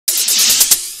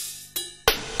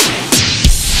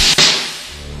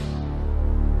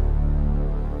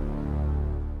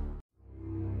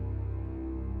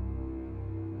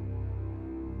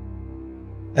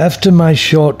After my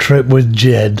short trip with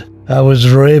Jed, I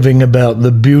was raving about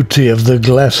the beauty of the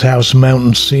Glasshouse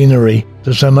Mountains scenery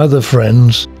to some other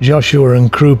friends, Joshua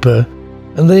and Krupa,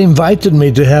 and they invited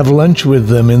me to have lunch with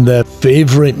them in their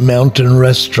favorite mountain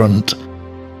restaurant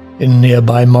in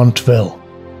nearby Montville.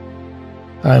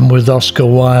 I'm with Oscar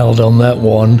Wilde on that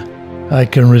one. I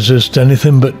can resist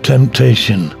anything but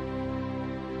temptation.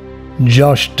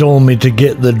 Josh told me to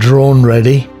get the drone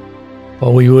ready,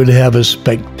 or we would have a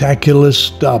spectacular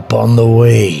stop on the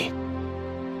way.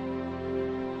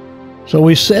 So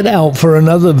we set out for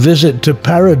another visit to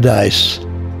paradise.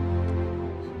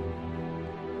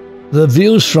 The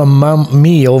views from Mount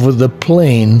Me over the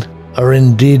plain are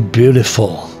indeed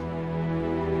beautiful.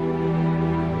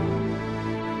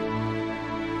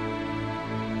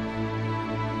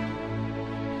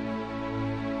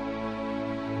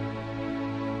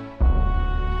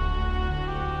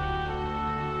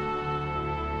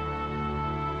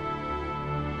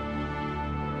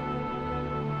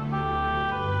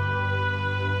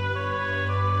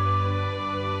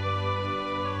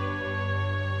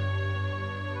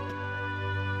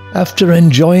 After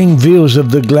enjoying views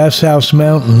of the Glasshouse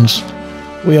Mountains,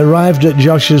 we arrived at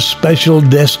Josh's special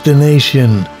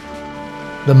destination,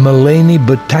 the Maleny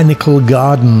Botanical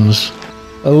Gardens,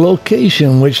 a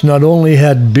location which not only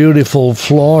had beautiful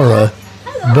flora,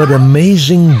 but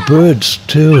amazing birds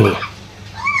too.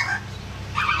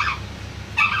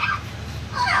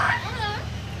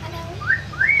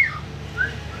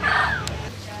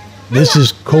 This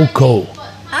is Coco.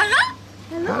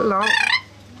 Hello.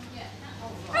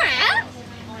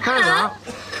 Hello.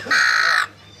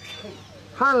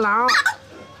 Hello.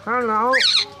 Hello.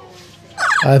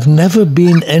 I've never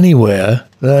been anywhere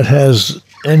that has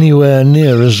anywhere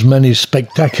near as many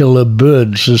spectacular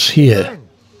birds as here.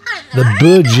 The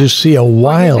birds you see are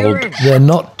wild. They're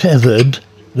not tethered.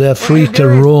 They're free to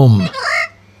roam.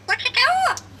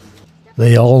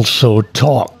 They also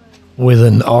talk with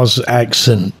an Oz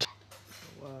accent.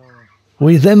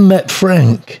 We then met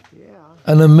Frank,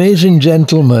 an amazing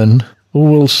gentleman who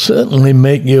will certainly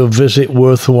make your visit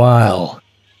worthwhile.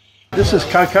 This is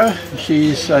Coco.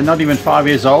 She's not even 5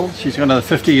 years old. She's got another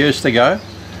 50 years to go.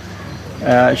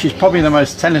 She's probably the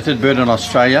most talented bird in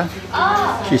Australia.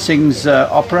 She sings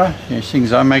opera, she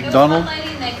sings O MacDonald,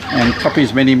 and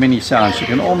copies many sounds. She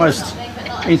can almost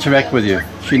interact with you.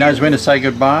 She knows when to say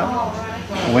goodbye,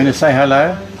 when to say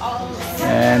hello,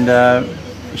 and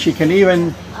she can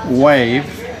even wave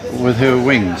with her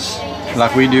wings,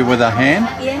 like we do with our hand.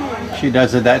 She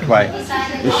does it that way.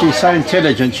 She's so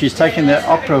intelligent, she's taken the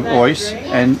opera voice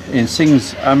and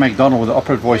sings O MacDonald with the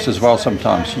opera voice as well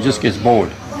sometimes. She just gets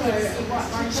bored.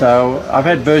 So I've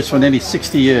had birds for nearly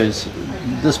 60 years.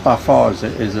 This by far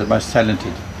is the most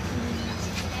talented.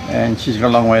 And she's got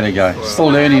a long way to go. Still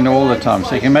learning all the time.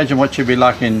 So you can imagine what she'll be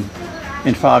like in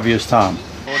 5 years' time.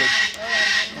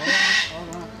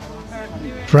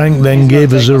 Frank then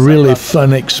gave us a really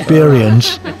fun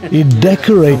experience. He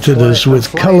decorated us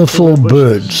with colorful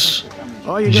birds.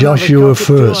 Joshua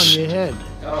first.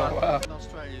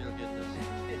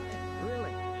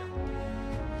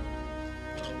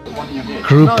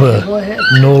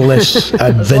 Krupa, no less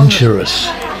adventurous.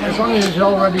 As long as he's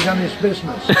already done his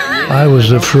business. I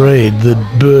was afraid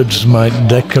that birds might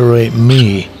decorate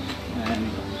me.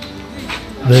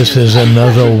 This is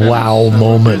another wow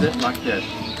moment.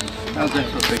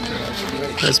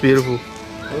 That's beautiful.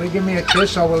 Will he give me a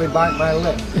kiss or will he bite my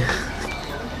lip?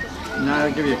 No,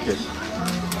 I'll give you a kiss.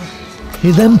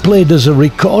 He then played us a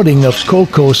recording of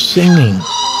Coco singing.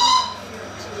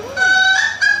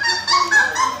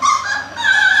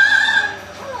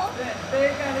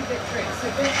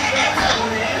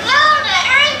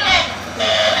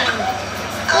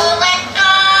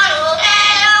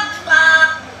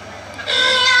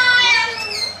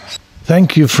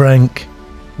 Thank you, Frank.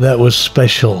 That was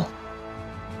special.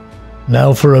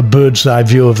 Now for a bird's eye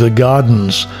view of the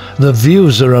gardens. The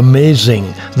views are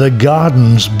amazing. The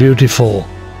gardens beautiful.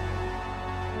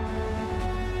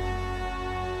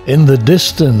 In the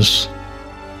distance,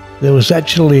 there was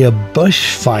actually a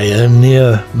bushfire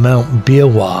near Mount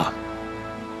Biawak.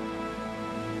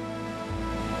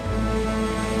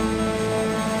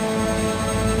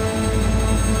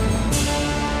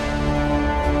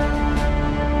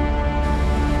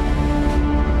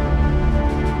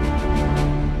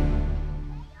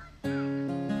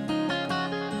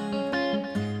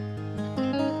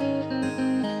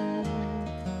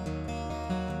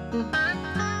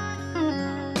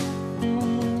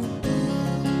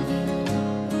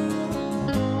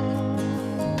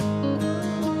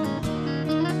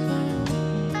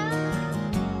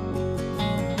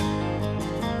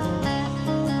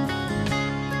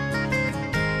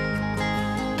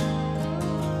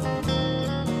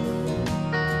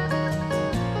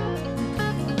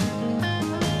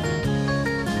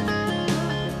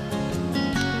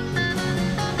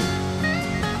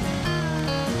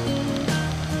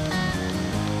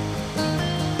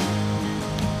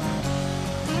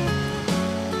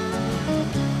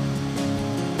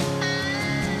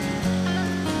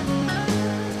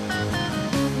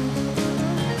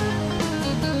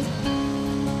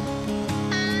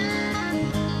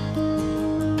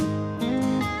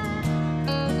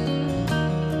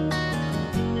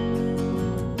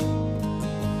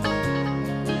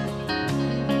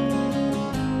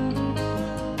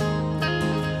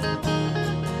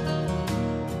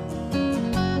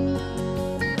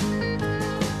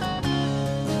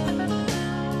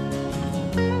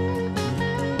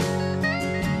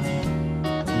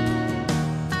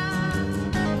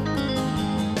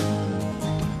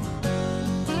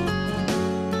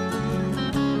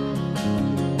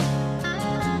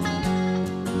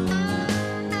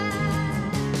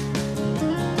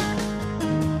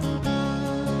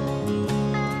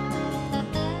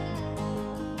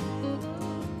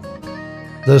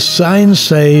 The sign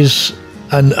says,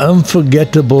 "An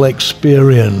unforgettable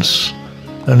experience,"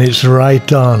 and it's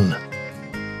right on.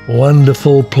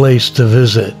 Wonderful place to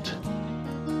visit.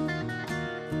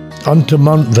 On to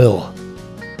Montville.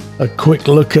 A quick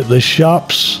look at the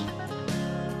shops.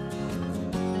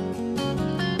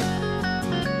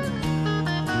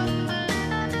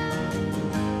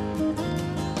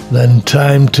 Then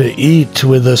time to eat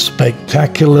with a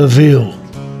spectacular view.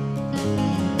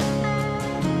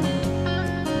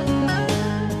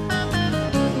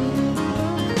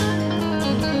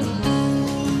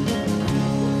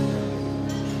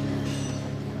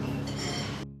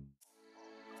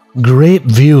 Great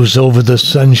views over the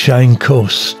Sunshine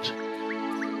Coast.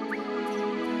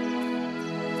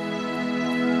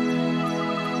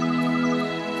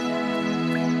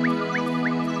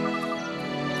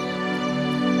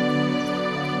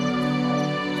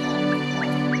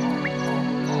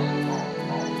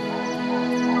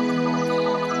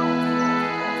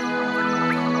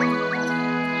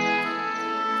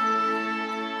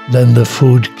 Then the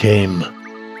food came.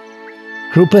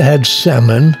 Krupa had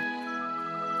salmon,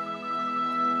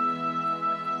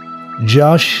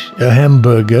 Josh a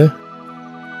hamburger,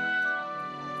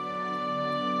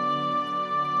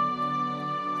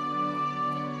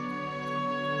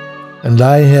 and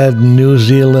I had New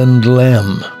Zealand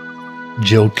lamb.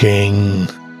 Joking.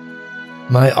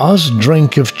 My Oz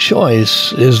drink of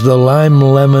choice is the lime,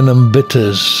 lemon and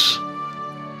bitters,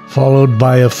 followed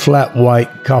by a flat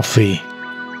white coffee.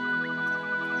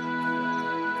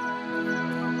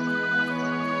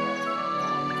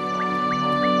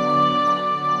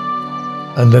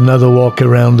 And another walk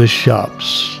around the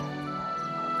shops.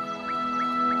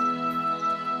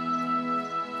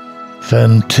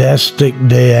 Fantastic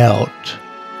day out.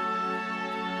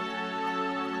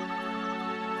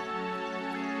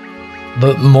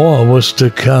 But more was to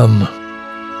come.